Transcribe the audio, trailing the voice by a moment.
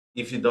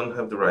If you don't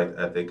have the right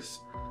ethics,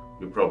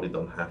 you probably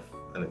don't have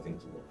anything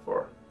to look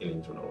for in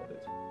internal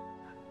audit.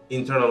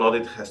 Internal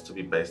audit has to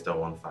be based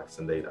on facts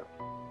and data.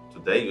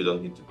 Today, you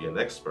don't need to be an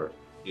expert.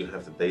 You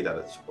have the data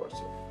that supports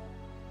you.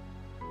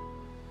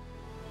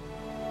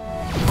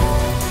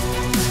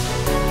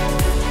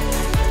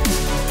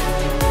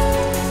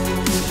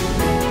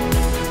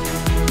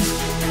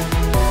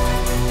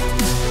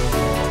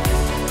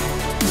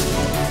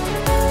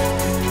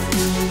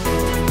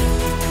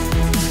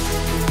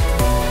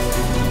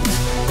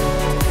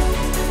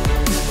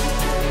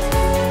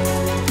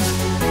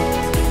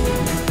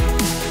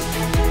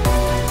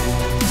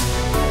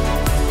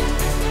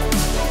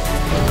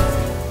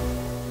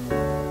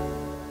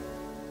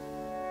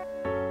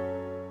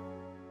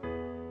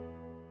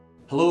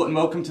 Hello and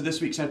welcome to this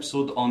week's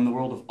episode on the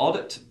world of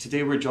audit.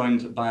 Today we're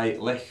joined by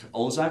Lech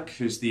Olszak,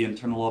 who's the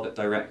Internal Audit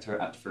Director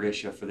at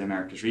Faurecia for the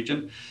Americas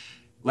region.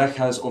 Lech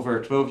has over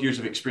 12 years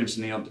of experience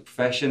in the audit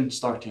profession,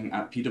 starting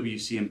at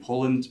PwC in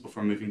Poland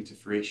before moving to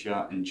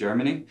Faurecia in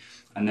Germany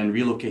and then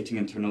relocating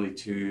internally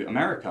to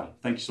America.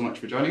 Thank you so much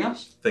for joining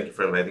us. Thank you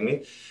for inviting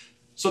me.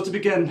 So to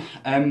begin,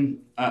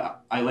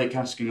 I like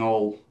asking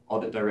all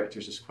audit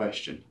directors this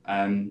question.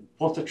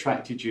 What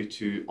attracted you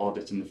to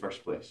audit in the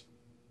first place?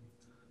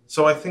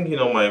 So I think,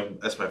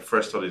 my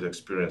first audit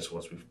experience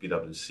was with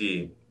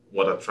PwC,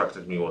 what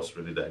attracted me was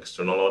really the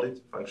external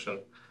audit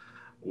function,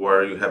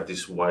 where you have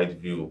this wide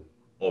view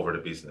over the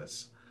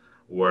business,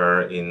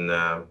 where in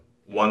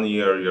 1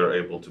 year you're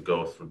able to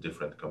go through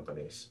different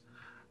companies,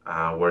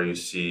 where you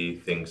see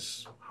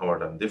things how are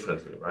done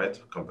differently, right,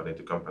 company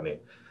to company.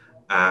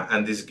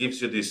 And this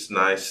gives you this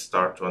nice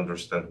start to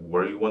understand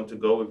where you want to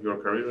go with your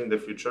career in the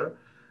future,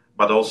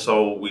 but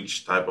also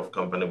which type of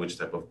company, which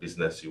type of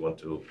business you want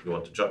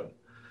to join.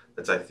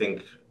 That's, I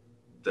think,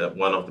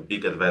 one of the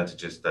big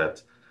advantages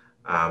that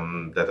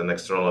that an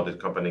external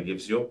audit company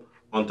gives you.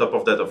 On top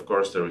of that, of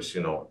course, there is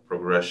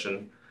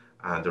progression,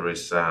 and there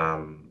is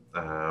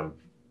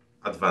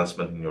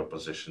advancement in your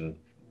position,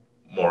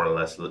 more or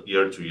less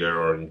year to year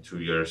or in 2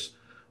 years,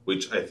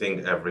 which I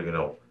think every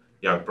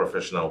young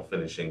professional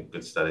finishing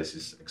good studies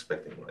is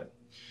expecting, right?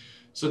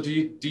 So do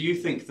you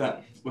think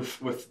that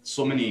with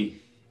so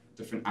many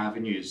different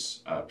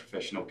avenues a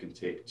professional can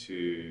take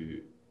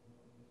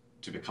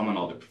to become an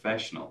audit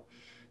professional,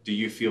 do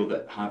you feel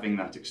that having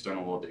that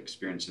external audit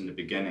experience in the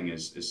beginning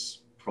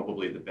is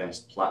probably the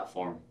best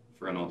platform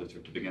for an auditor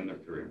to begin their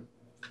career?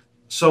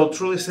 So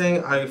truly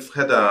saying, I've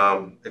had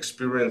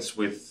experience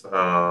with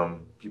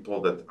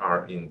people that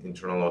are in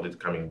internal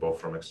audit coming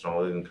both from external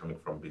audit and coming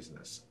from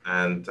business.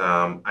 And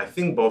I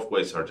think both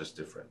ways are just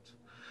different.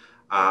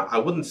 I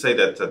wouldn't say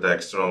that the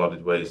external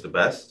audit way is the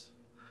best,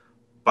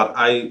 but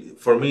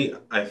for me,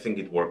 I think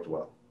it worked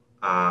well.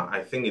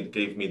 I think it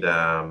gave me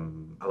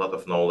a lot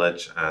of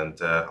knowledge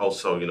and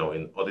also,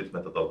 in audit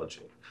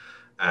methodology.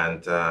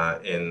 And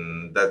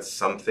that's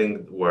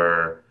something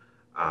where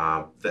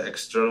the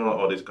external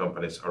audit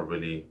companies are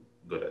really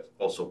good at,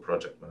 also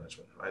project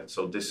management, right?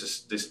 So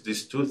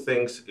these two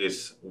things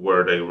is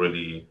where they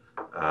really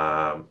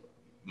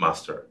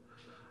master.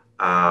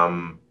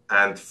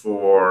 And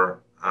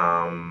for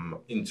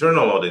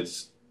internal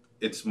audits,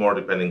 it's more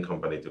depending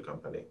company to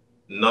company.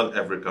 Not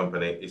every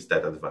company is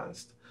that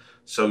advanced.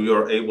 So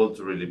you're able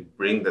to really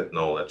bring that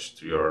knowledge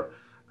to your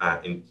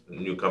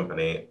new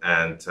company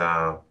and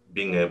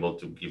being able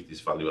to give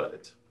this value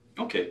added.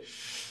 Okay.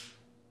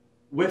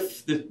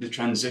 With the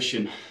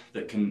transition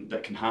that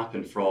can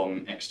happen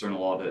from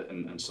external audit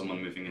and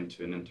someone moving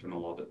into an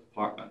internal audit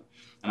department,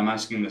 and I'm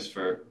asking this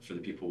for the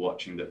people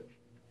watching that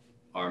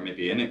are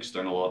maybe in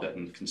external audit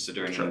and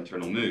considering Sure. an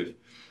internal move,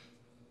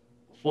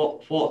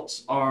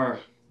 what's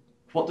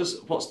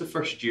the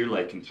first year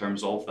like in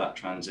terms of that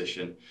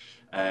transition?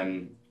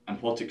 And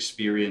what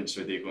experience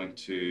are they going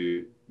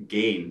to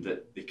gain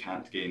that they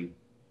can't gain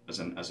as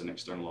an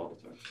external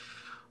auditor?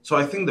 So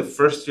I think the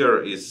first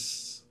year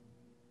is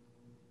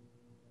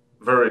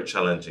very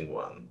challenging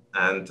one.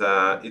 And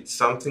it's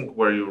something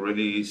where you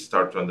really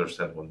start to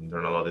understand what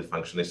internal audit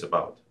function is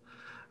about.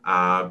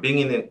 Being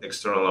in an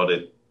external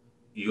audit,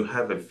 you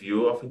have a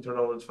view of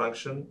internal audit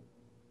function,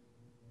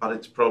 but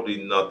it's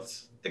probably not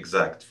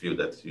exact view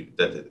that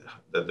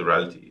the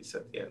reality is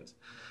at the end.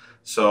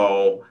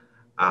 So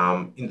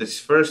in this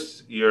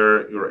first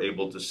year, you're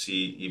able to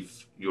see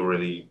if you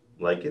really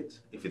like it,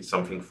 if it's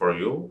something for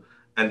you,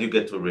 and you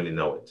get to really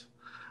know it.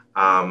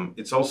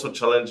 It's also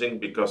challenging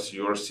because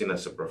you're seen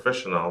as a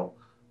professional,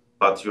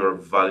 but your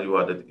value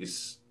added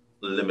is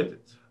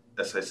limited.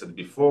 As I said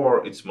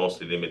before, it's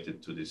mostly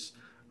limited to this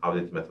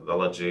audit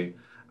methodology,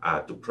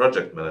 to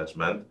project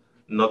management,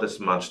 not as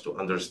much to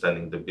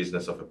understanding the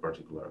business of a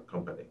particular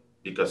company,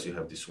 because you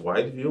have this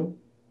wide view,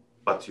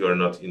 but you're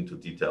not into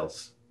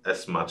details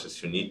as much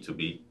as you need to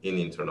be in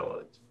internal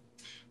audit.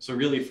 So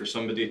really, for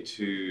somebody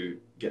to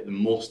get the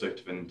most out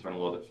of an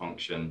internal audit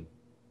function,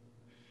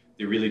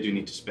 they really do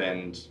need to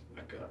spend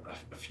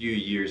a few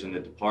years in the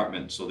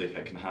department so they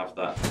can have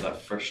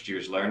that first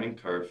year's learning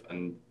curve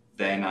and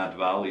then add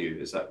value.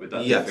 Would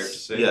that Yes, be fair to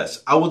say?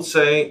 yes. I would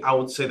say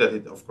that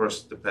it of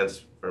course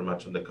depends very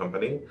much on the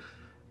company.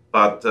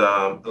 But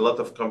a lot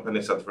of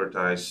companies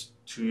advertise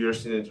 2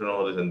 years in internal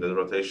audit and then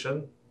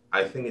rotation.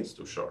 I think it's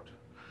too short.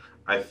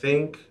 I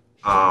think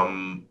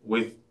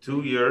with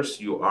 2 years,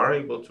 you are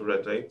able to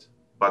rotate,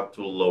 but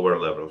to lower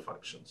level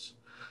functions.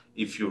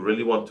 If you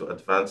really want to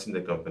advance in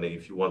the company,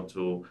 if you want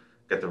to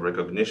get a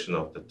recognition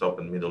of the top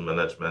and middle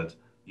management,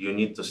 you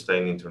need to stay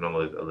in internal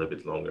audit a little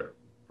bit longer,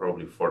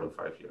 probably 4 to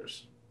 5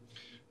 years.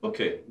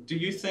 Okay. Do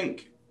you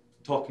think,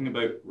 talking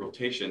about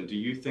rotation, do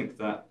you think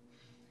that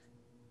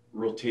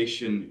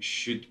rotation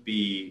should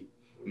be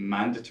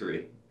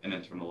mandatory in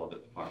internal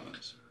audit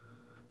departments?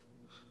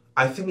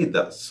 I think it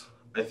does.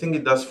 I think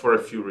it does for a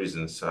few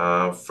reasons.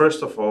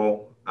 First of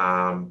all,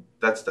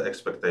 that's the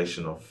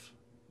expectation of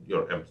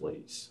your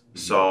employees. Mm-hmm.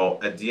 So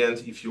at the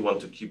end, if you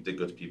want to keep the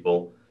good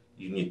people,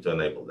 you need to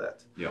enable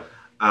that. Yeah.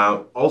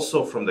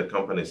 Also from the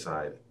company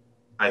side,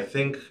 I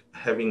think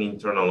having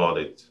internal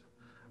audit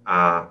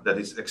that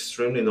is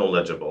extremely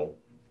knowledgeable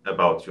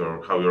about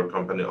how your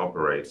company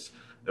operates,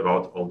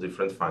 about all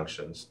different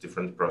functions,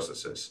 different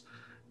processes,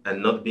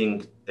 and not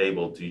being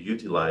able to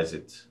utilize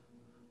it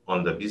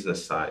on the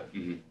business side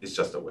is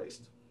just a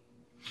waste.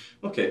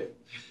 Okay.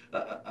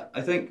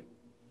 I think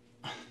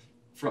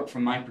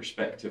from my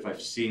perspective,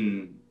 I've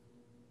seen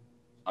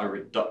a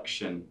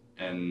reduction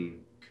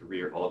in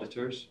career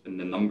auditors, in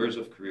the numbers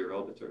of career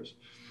auditors,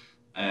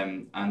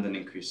 and an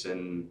increase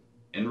in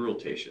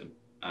rotation.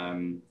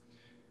 And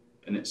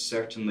it's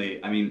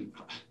certainly, I mean,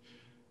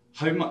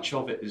 how much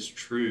of it is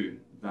true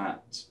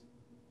that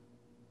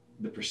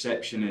the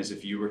perception is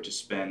if you were to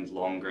spend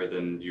longer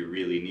than you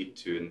really need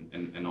to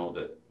in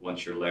audit,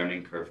 once your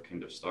learning curve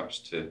kind of starts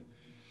to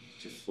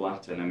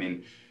flatten? I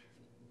mean,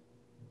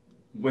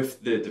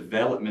 with the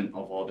development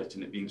of audit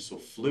and it being so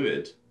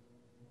fluid,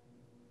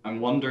 I'm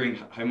wondering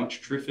how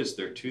much truth is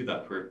there to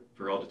that, where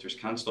auditors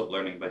can stop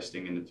learning by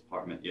staying in the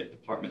department, yet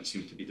departments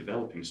seem to be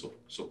developing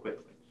so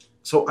quickly.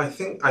 So I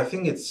think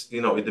it's,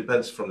 it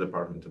depends from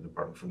department to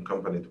department, from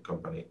company to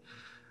company.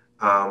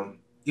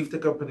 If the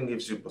company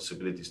gives you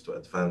possibilities to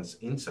advance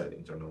inside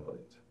internal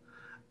audit,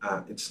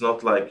 it's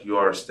not like you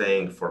are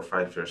staying for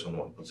 5 years on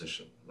one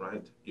position,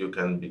 right? You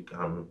can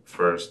become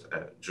first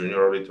a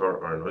junior auditor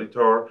or an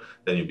auditor,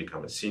 then you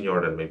become a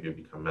senior, then maybe you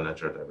become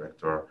manager,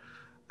 director,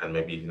 and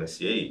maybe even a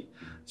CAE.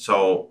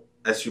 So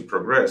as you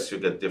progress, you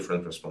get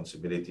different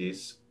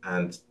responsibilities,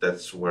 and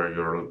that's where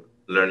your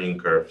learning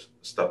curve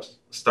starts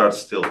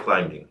still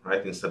climbing,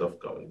 right, instead of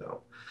going down.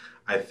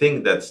 I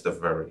think that's the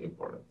very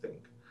important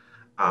thing.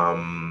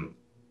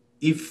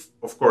 If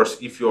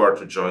you are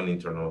to join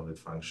internal audit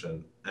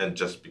function and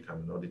just become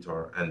an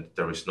auditor and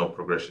there is no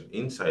progression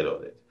inside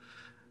audit,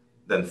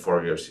 then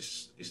 4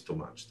 years is too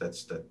much.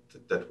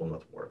 That will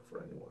not work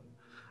for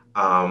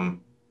anyone.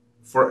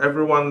 For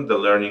everyone, the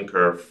learning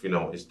curve,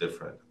 is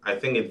different. I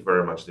think it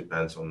very much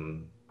depends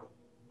on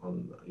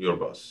your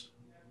boss,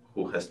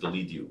 who has to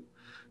lead you,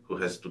 who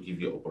has to give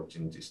you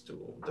opportunities to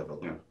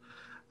develop.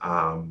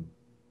 Yeah.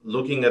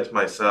 Looking at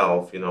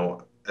myself,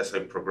 as I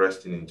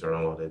progressed in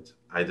internal audit,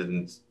 I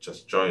didn't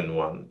just join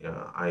one.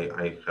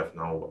 I have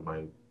now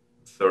my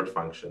third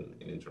function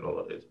in internal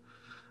audit.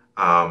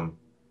 I'm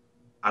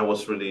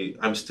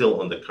still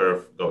on the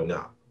curve going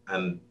up.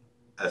 And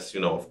as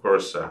you know, of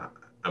course,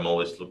 I'm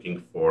always looking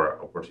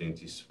for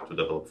opportunities to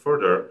develop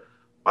further,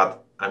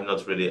 but I'm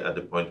not really at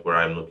the point where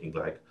I'm looking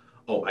like,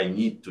 oh, I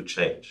need to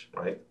change,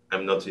 right?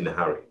 I'm not in a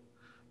hurry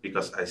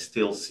because I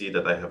still see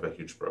that I have a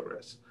huge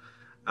progress.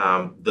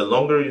 The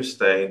longer you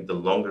stay, the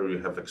longer you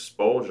have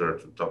exposure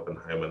to top and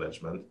high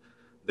management,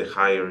 the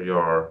higher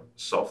your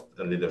soft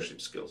and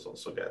leadership skills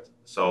also get.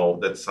 So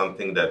that's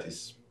something that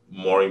is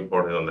more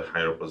important on the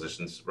higher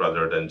positions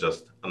rather than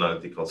just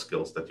analytical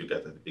skills that you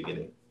get at the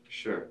beginning.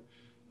 Sure.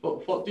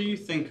 What do you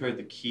think are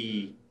the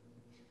key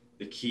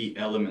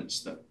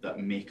elements that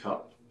make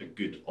up a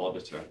good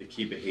auditor? The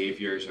key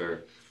behaviors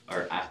or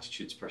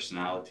attitudes,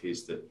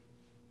 personalities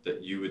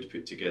that you would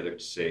put together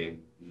to say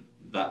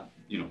that,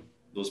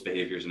 those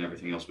behaviors and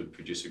everything else would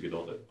produce a good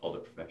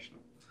audit professional?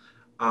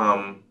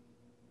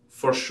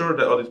 For sure,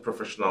 the audit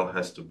professional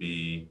has to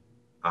be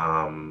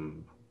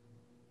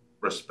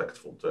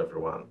respectful to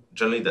everyone.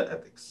 Generally, the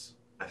ethics.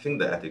 I think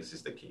the ethics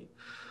is the key.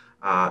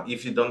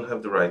 If you don't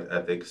have the right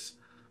ethics,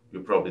 you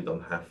probably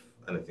don't have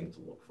anything to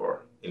look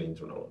for in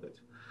internal audit.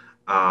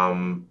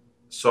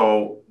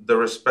 So the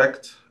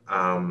respect,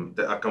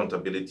 the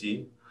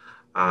accountability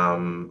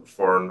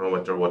for no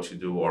matter what you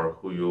do or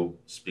who you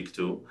speak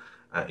to,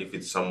 if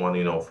it's someone,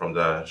 from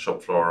the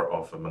shop floor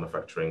of a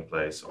manufacturing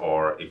place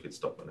or if it's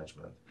top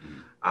management.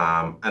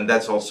 Mm-hmm. And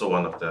that's also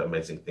one of the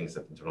amazing things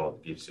that internal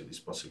audit gives you, this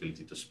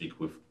possibility to speak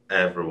with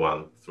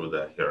everyone through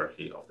the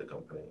hierarchy of the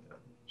company.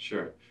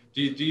 Sure.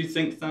 Do you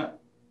think that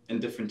in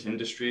different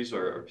industries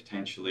or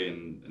potentially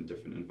in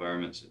different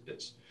environments,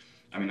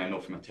 I know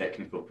from a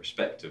technical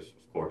perspective,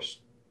 of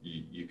course,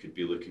 you could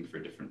be looking for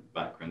different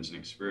backgrounds and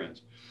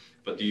experience.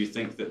 But do you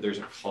think that there's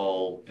a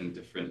call in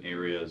different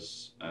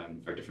areas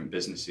or different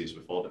businesses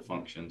with audit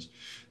functions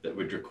that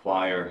would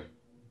require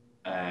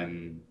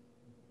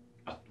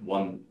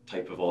one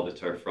type of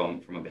auditor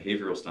from a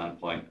behavioural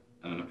standpoint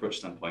and an approach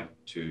standpoint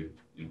to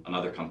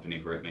another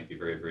company where it might be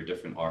very, very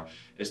different? Or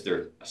is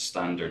there a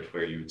standard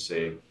where you would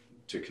say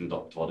to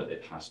conduct audit,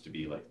 it has to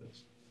be like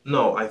this?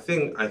 No, I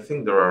think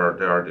there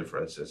are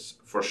differences.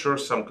 For sure,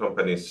 some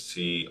companies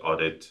see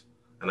audit,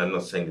 and I'm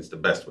not saying it's the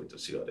best way to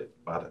see audit,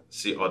 but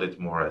see audit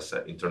more as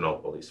an internal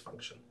police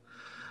function.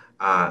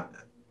 Uh,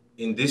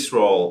 in this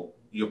role,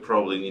 you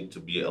probably need to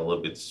be a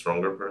little bit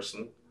stronger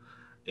person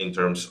in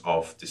terms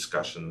of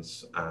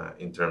discussions,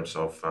 in terms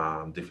of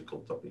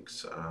difficult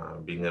topics,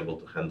 being able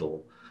to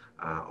handle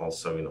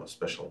also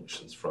special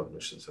missions, fraud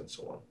missions, and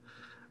so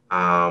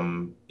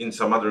on. In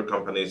some other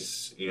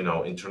companies,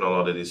 internal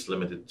audit is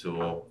limited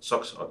to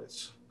SOX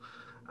audits,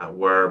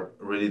 where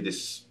really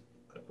these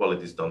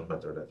qualities don't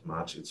matter that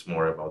much. It's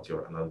more about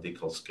your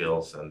analytical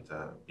skills and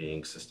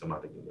being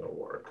systematic in your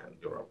work and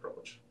your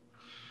approach.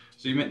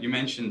 So you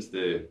mentioned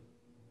the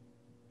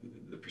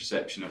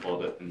perception of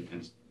audit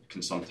and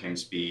can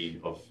sometimes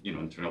be of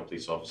internal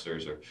police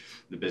officers, or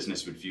the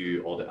business would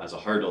view audit as a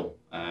hurdle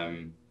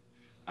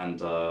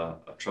and a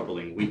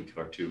troubling week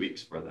or 2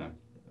 weeks for them.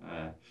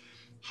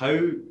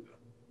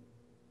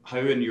 How,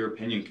 in your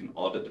opinion, can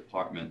audit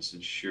departments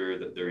ensure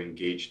that they're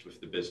engaged with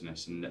the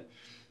business and that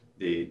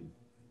they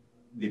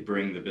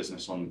bring the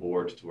business on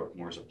board to work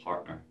more as a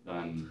partner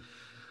than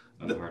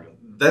a hurdle?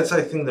 That's,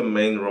 I think, the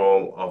main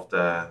role of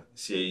the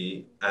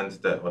CAE and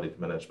the audit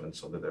management,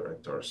 so the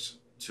directors,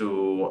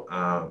 to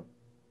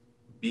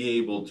be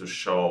able to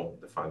show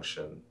the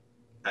function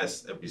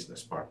as a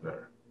business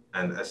partner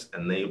and as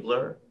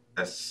enabler,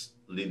 as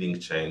leading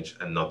change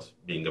and not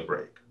being a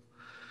brake.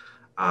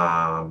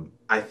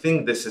 I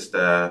think this is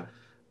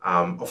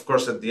of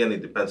course, at the end,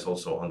 it depends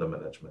also on the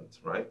management,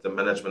 right? The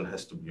management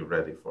has to be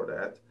ready for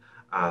that.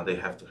 They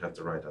have to have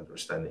the right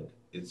understanding.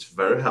 It's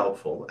very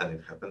helpful, and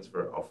it happens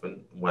very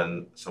often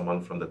when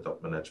someone from the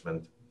top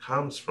management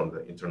comes from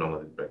the internal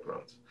audit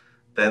background.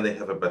 Then they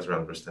have a better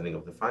understanding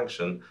of the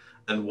function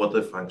and what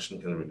the function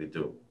can really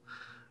do.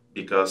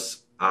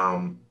 Because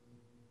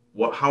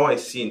how I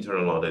see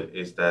internal audit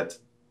is that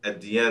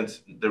at the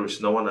end, there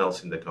is no one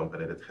else in the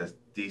company that has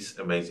this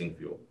amazing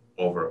view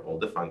over all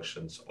the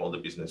functions, all the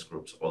business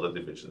groups, all the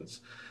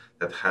divisions,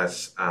 that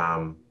has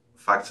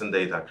facts and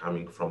data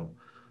coming from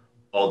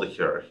all the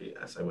hierarchy,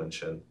 as I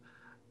mentioned,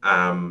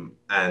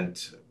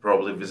 and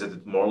probably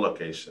visited more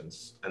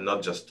locations, and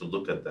not just to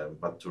look at them,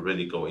 but to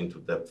really go into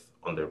depth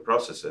on their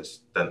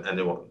processes than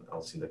anyone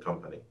else in the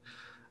company.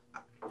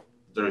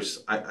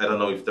 I don't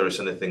know if there is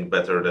anything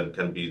better than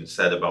can be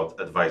said about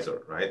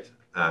advisor, right?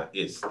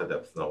 Is the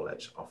depth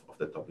knowledge of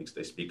the topics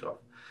they speak of.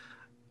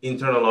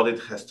 Internal audit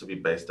has to be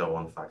based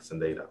on facts and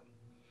data.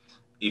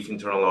 If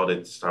internal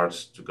audit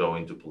starts to go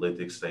into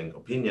politics, saying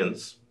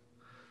opinions,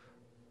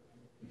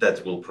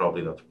 that will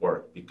probably not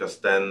work, because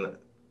then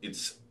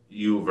it's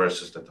you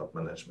versus the top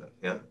management.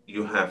 Yeah,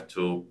 you have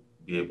to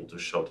be able to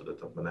show to the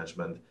top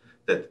management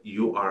that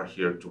you are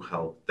here to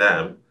help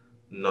them,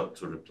 not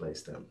to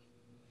replace them.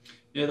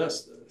 Yeah,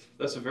 that's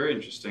a very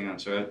interesting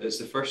answer. It's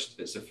the first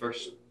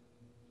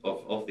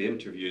of the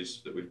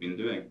interviews that we've been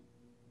doing.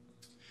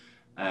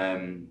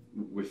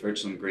 We've heard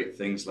some great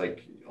things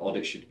like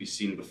audit should be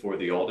seen before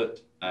the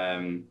audit,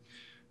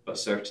 but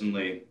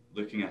certainly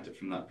looking at it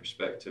from that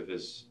perspective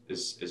is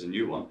a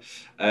new one.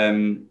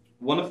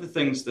 One of the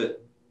things that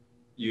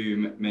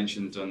you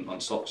mentioned on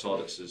SOX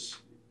audits is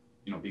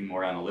being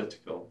more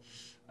analytical.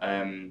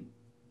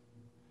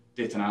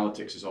 Data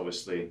analytics has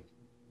obviously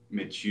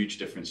made huge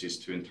differences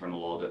to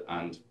internal audit,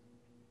 and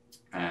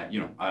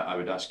I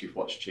would ask you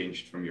what's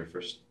changed from your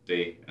first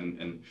day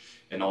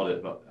in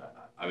audit, but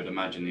I would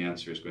imagine the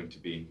answer is going to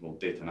be, well,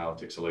 data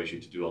analytics allows you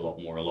to do a lot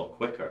more, a lot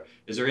quicker.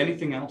 Is there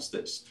anything else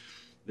that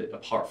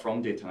apart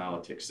from data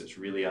analytics that's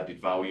really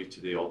added value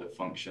to the audit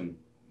function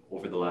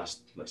over the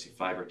last, let's say,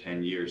 5 or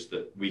 10 years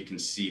that we can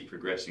see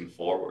progressing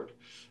forward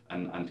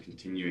and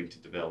continuing to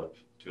develop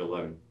to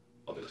allow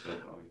audit to add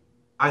value?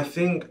 I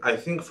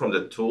think from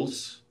the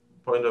tools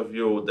point of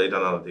view, data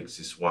analytics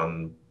is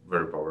one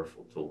very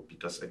powerful tool,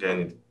 because again,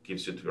 it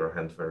gives you to your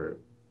hand very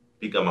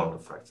big amount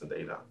of facts and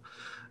data.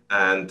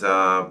 And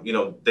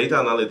data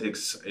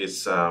analytics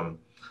is,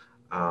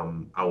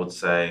 I would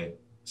say,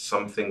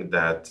 something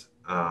that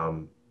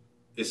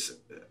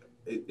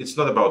it's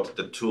not about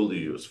the tool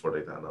you use for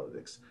data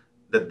analytics.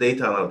 The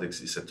data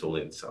analytics is a tool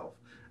in itself,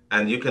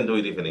 and you can do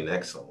it even in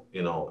Excel,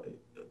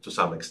 to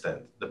some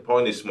extent. The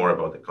point is more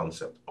about the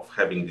concept of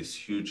having this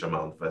huge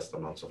vast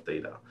amounts of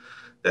data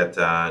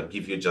that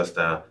give you just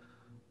a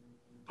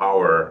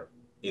power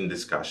in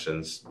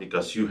discussions,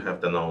 because you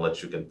have the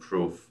knowledge, you can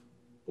prove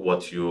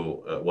what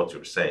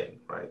you're saying,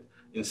 right?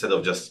 Instead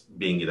of just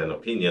being in an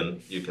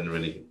opinion, you can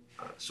really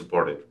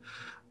support it.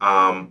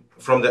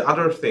 From the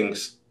other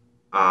things,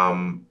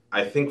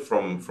 I think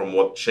from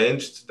what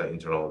changed the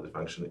internal audit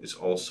function is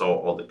also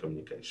all the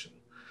communication.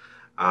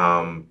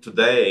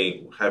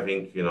 Today,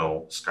 having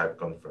Skype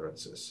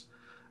conferences,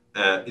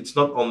 it's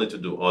not only to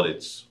do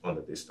audits on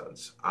the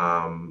distance.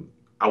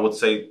 I would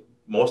say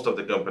most of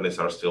the companies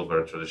are still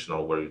very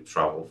traditional, where you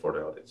travel for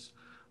the audits.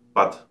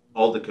 But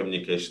all the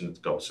communication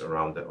that goes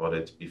around the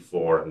audit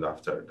before and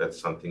after. That's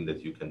something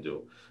that you can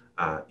do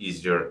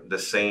easier. The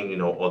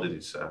same, audit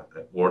is a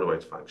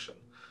worldwide function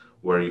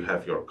where you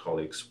have your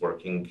colleagues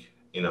working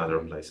in other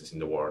places in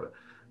the world,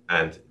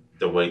 and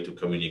the way to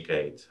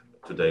communicate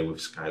today with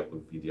Skype,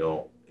 with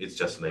video, it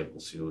just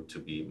enables you to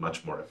be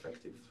much more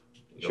effective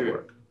in your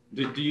work.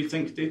 Do you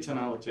think data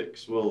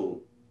analytics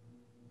will,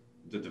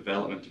 the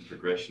development and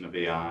progression of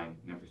AI and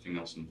everything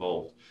else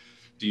involved,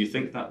 do you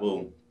think that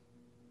will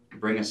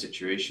bring a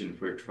situation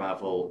where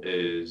travel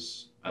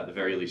is, at the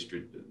very least,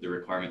 the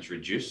requirements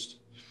reduced,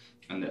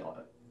 and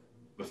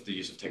with the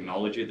use of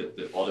technology, that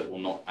the audit will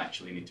not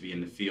actually need to be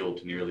in the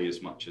field nearly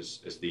as much as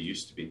they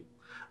used to be?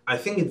 I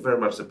think it very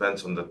much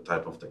depends on the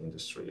type of the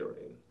industry you're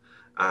in.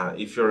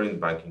 If you're in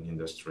banking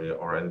industry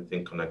or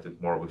anything connected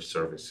more with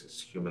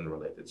services,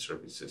 human-related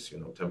services,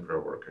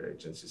 temporary worker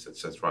agencies,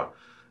 etc.,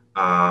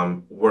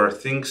 where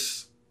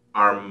things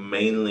are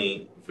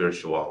mainly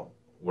virtual,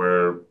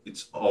 where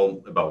it's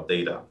all about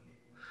data,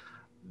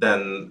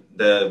 then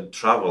the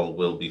travel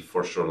will be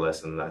for sure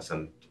less and less,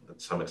 and at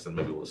some extent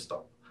maybe will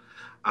stop.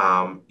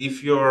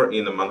 If you're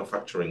in a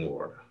manufacturing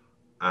world,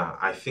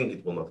 I think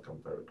it will not come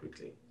very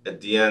quickly.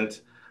 At the end,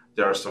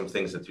 there are some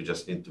things that you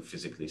just need to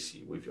physically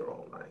see with your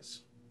own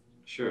eyes.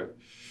 Sure.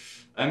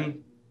 A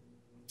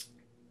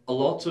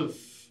lot of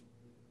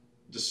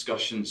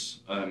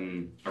discussions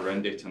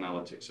around data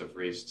analytics have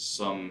raised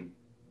some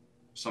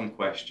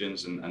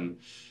questions and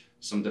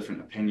some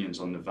different opinions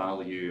on the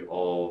value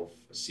of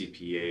a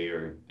CPA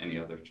or any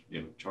other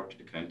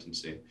chartered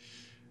accountancy.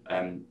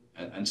 And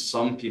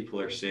some people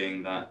are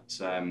saying that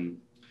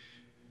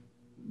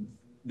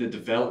the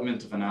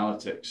development of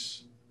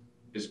analytics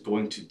is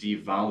going to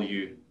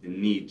devalue the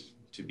need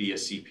to be a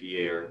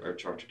CPA or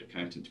chartered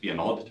accountant, to be an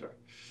auditor,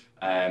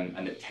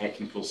 and that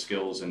technical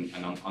skills and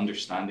an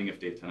understanding of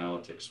data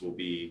analytics will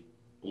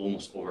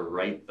almost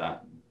override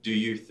that. Do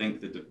you think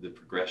that the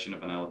progression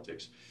of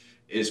analytics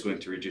is going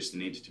to reduce the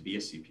need to be a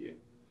CPA?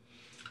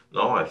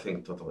 No, I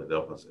think totally the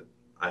opposite.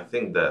 I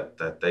think that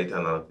data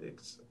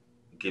analytics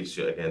gives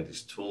you, again,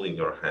 this tool in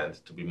your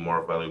hand to be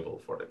more valuable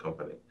for the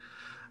company.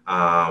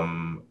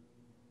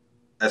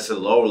 As a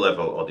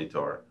low-level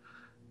auditor,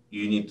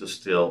 you need to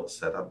still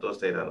set up those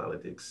data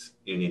analytics,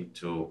 you need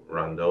to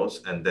run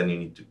those, and then you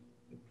need to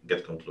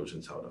get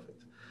conclusions out of it.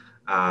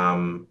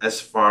 As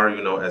far,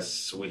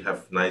 as we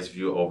have nice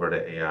view over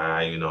the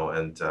AI,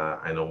 and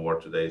I know more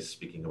today is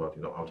speaking about,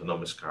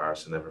 autonomous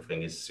cars and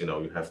everything is,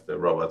 you have the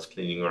robots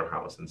cleaning your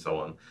house and so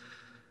on.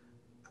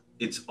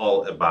 It's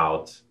all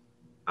about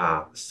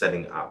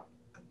setting up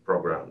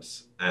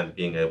programs and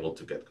being able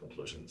to get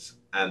conclusions.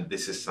 And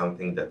this is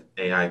something that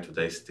AI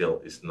today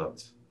still is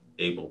not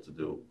able to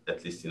do,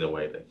 at least in a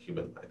way that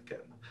human mind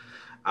can.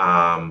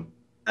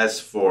 As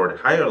for the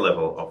higher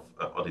level of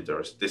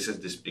auditors, this is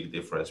this big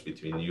difference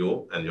between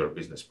you and your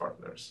business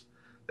partners.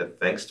 That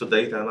thanks to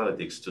data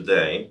analytics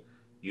today,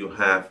 you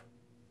have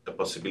a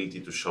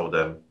possibility to show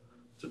them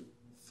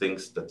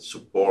things that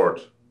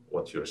support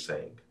what you're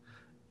saying.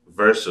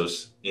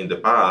 Versus in the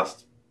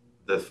past,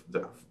 the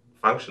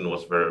function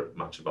was very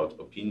much about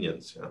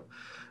opinions.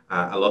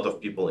 A lot of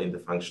people in the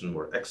function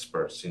were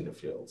experts in the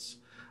fields,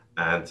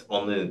 and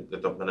only the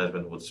top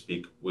management would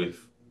speak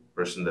with a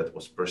person that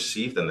was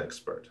perceived an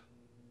expert.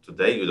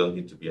 Today, you don't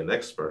need to be an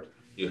expert.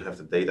 You have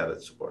the data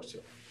that supports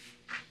you.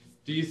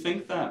 Do you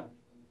think that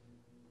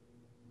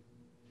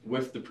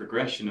with the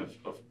progression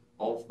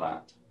of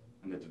that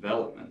and the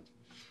development,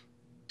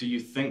 do you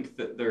think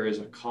that there is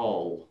a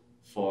call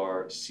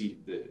for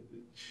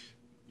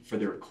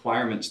the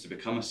requirements to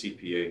become a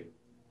CPA,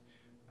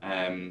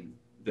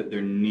 that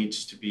there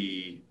needs to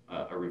be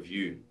a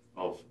review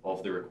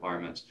of the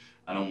requirements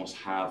and almost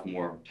have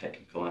more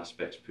technical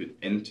aspects put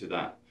into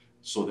that,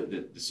 so that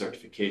the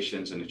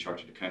certifications and the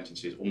chartered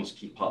accountancies almost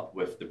keep up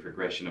with the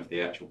progression of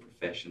the actual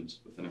professions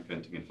within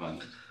accounting and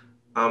finance?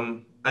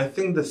 I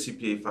think the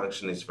CPA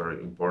function is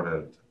very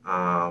important,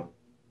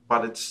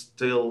 but it's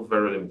still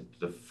very limited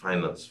to the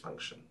finance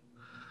function.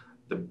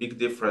 The big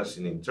difference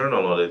in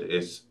internal audit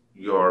is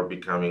you're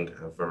becoming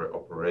a very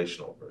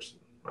operational person,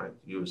 right?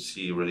 You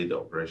see really the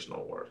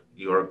operational world.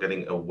 You're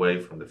getting away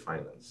from the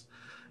finance.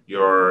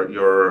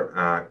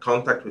 Your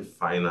contact with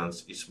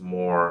finance is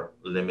more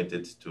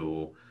limited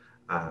to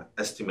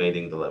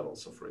estimating the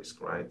levels of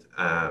risk, right?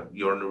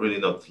 You're really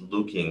not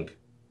looking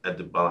at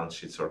the balance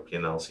sheets or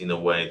P&Ls in a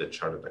way that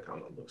chartered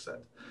accountant looks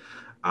at.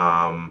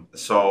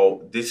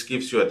 So this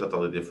gives you a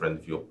totally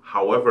different view.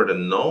 However, the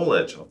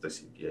knowledge of the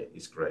CPA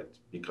is great,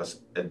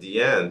 because at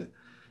the end,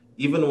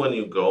 even when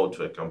you go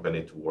to a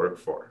company to work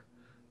for,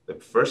 the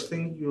first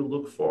thing you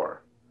look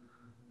for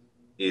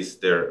is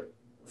their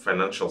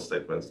financial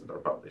statements that are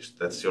published.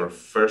 That's your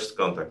first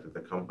contact with the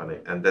company,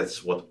 and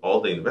that's what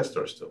all the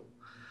investors do.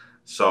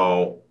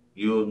 So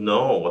you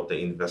know what the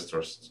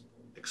investors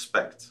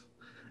expect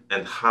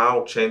and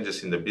how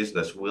changes in the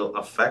business will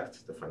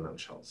affect the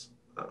financials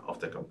of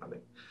the company.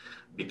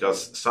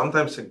 Because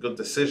sometimes a good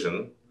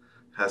decision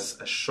has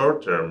a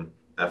short-term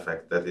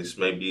effect that is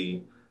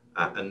maybe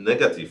a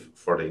negative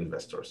for the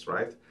investors,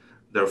 right?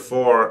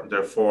 Therefore,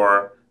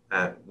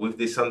 With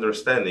this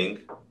understanding,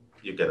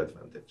 you get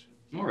advantage.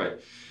 All right.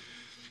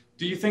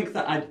 Do you think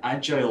that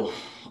agile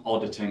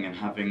auditing and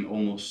having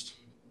almost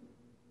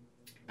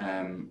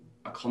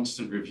a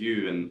constant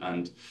review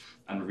and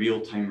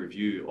real-time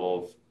review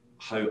of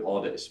how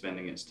audit is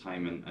spending its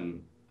time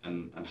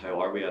and how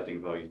are we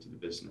adding value to the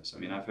business? I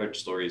mean, I've heard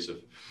stories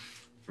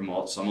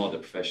from some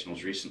audit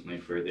professionals recently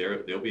where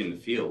they'll be in the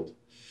field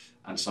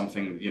and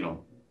something,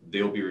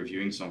 they'll be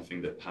reviewing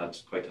something that had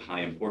quite a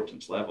high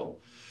importance level.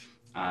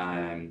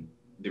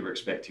 They were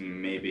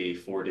expecting maybe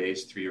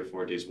 3 or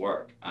 4 days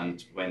work,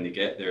 and when they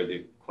get there,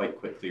 they quite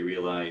quickly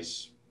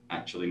realize,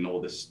 actually,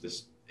 no,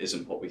 this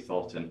isn't what we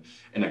thought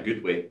in a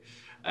good way,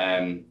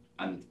 and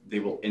they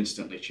will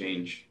instantly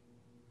change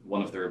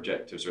one of their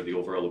objectives or the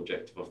overall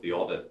objective of the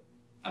audit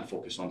and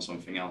focus on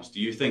something else. Do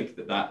you think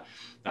that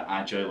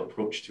agile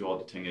approach to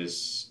auditing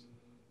is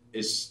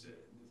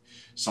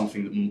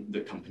something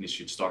that companies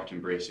should start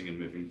embracing and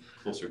moving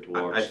closer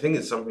towards? I think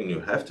it's something you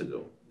have to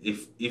do.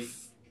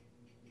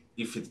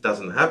 If it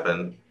doesn't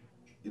happen,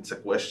 it's a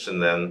question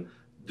then,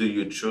 do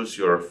you choose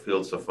your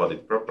fields of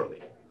audit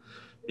properly?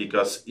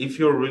 Because if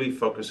you're really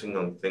focusing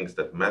on things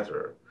that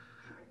matter,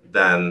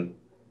 then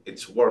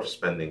it's worth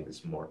spending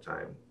this more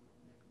time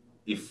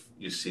if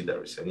you see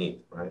there is a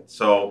need, right?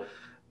 So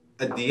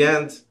at the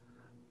end,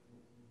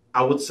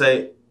 I would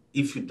say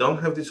if you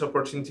don't have these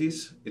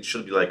opportunities, it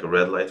should be like a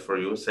red light for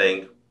you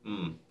saying,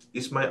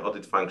 is my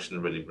audit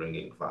function really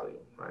bringing value,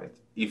 right?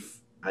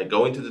 If I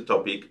go into the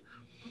topic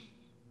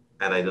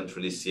and I don't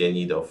really see a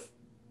need of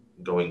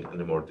going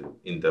any more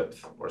in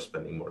depth or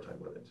spending more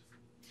time on it.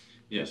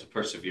 Yeah, so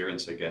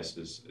perseverance, I guess,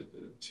 is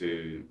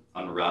to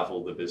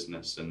unravel the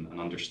business and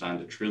understand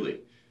it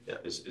truly. Yeah.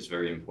 is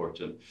very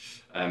important.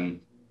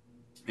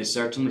 It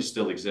certainly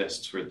still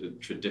exists where the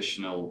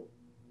traditional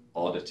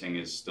auditing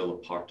is still a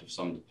part of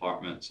some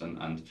departments,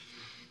 and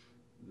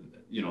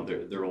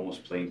they're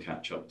almost playing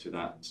catch up to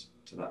that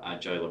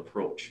agile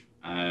approach.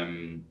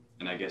 And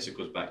I guess it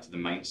goes back to the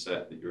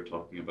mindset that you were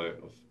talking about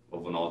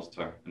of an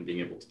auditor and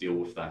being able to deal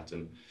with that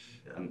and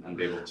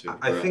be able to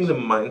progress. I think the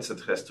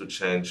mindset has to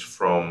change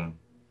from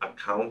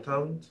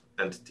accountant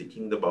and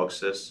ticking the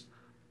boxes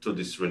to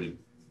this really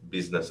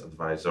business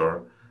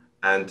advisor.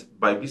 And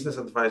by business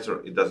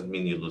advisor, it doesn't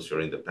mean you lose your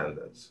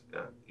independence.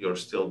 Yeah? You're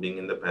still being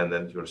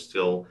independent, you're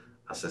still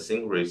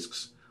assessing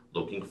risks,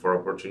 looking for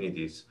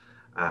opportunities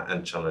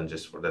and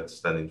challenges that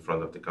stand in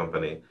front of the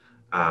company.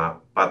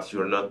 But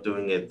you're not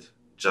doing it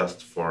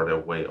just for the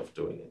way of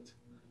doing it.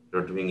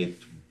 You're doing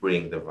it to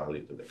bring the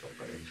value to the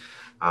company.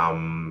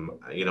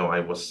 I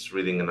was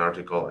reading an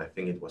article, I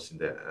think it was in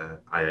the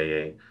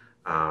IIA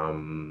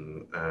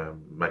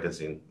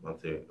magazine,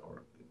 monthly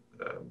or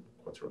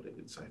quarterly,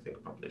 it's I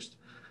think published,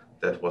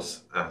 that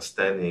was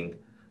standing,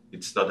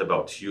 it's not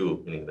about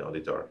you, meaning the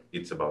auditor,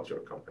 it's about your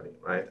company,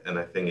 right? And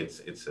I think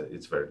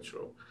it's very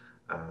true.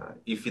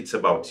 If it's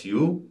about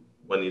you,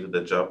 when you do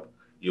the job,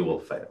 you will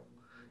fail.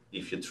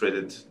 If you treat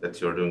it that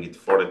you're doing it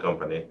for the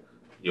company,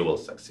 you will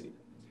succeed.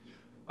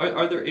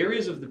 Are there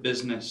areas of the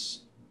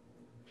business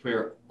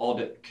where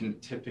audit can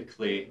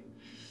typically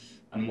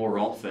and more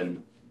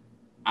often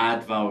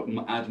add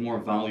more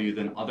value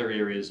than other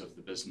areas of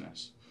the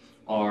business?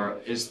 Or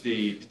is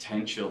the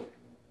potential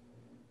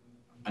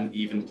an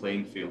even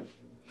playing field?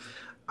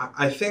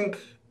 I think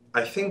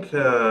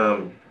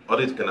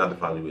audit can add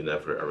value in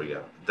every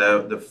area.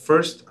 The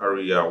first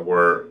area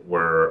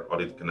where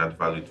audit can add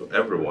value to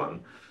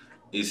everyone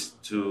is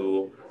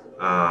to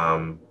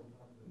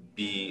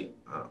be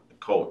a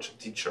coach,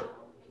 teacher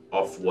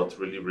of what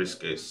really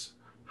risk is,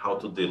 how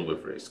to deal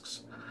with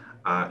risks.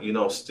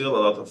 Still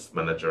a lot of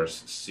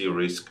managers see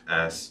risk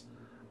as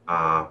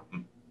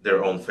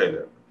their own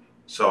failure.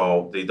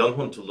 So they don't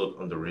want to look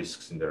on the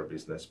risks in their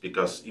business,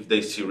 because if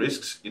they see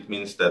risks, it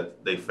means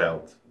that they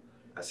failed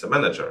as a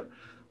manager,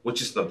 which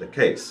is not the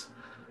case.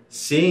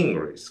 Seeing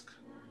risk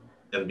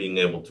and being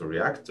able to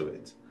react to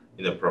it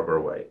in a proper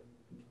way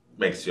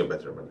makes you a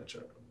better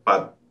manager.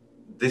 But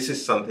this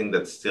is something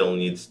that still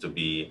needs to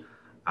be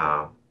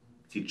taught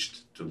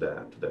to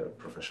the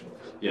professionals.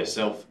 Yeah,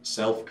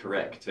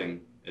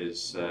 self-correcting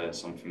is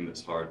something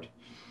that's hard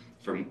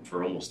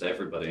for almost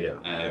everybody. Yeah.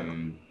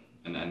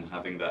 And then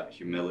having that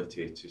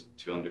humility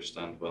to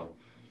understand, well,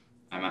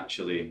 I'm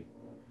actually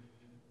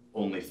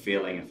only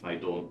failing if I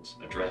don't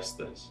address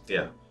this.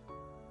 Yeah.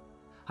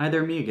 Hi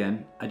there, me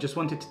again. I just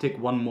wanted to take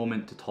one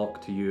moment to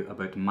talk to you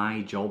about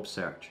My Job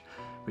Search,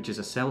 which is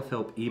a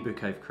self-help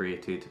ebook I've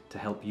created to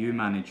help you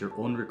manage your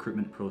own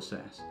recruitment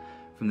process.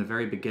 From the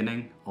very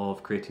beginning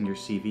of creating your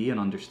CV and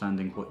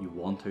understanding what you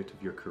want out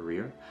of your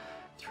career,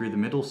 through the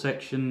middle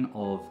section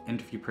of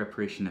interview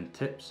preparation and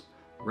tips,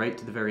 right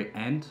to the very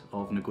end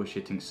of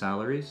negotiating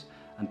salaries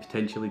and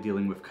potentially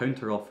dealing with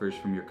counter-offers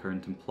from your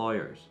current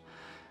employers.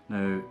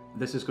 Now,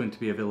 this is going to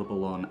be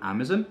available on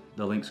Amazon.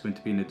 The link's going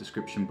to be in the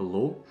description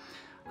below.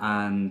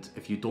 And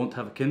if you don't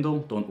have a Kindle,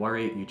 don't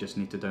worry, you just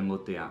need to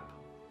download the app.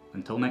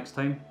 Until next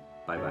time,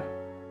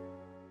 bye-bye.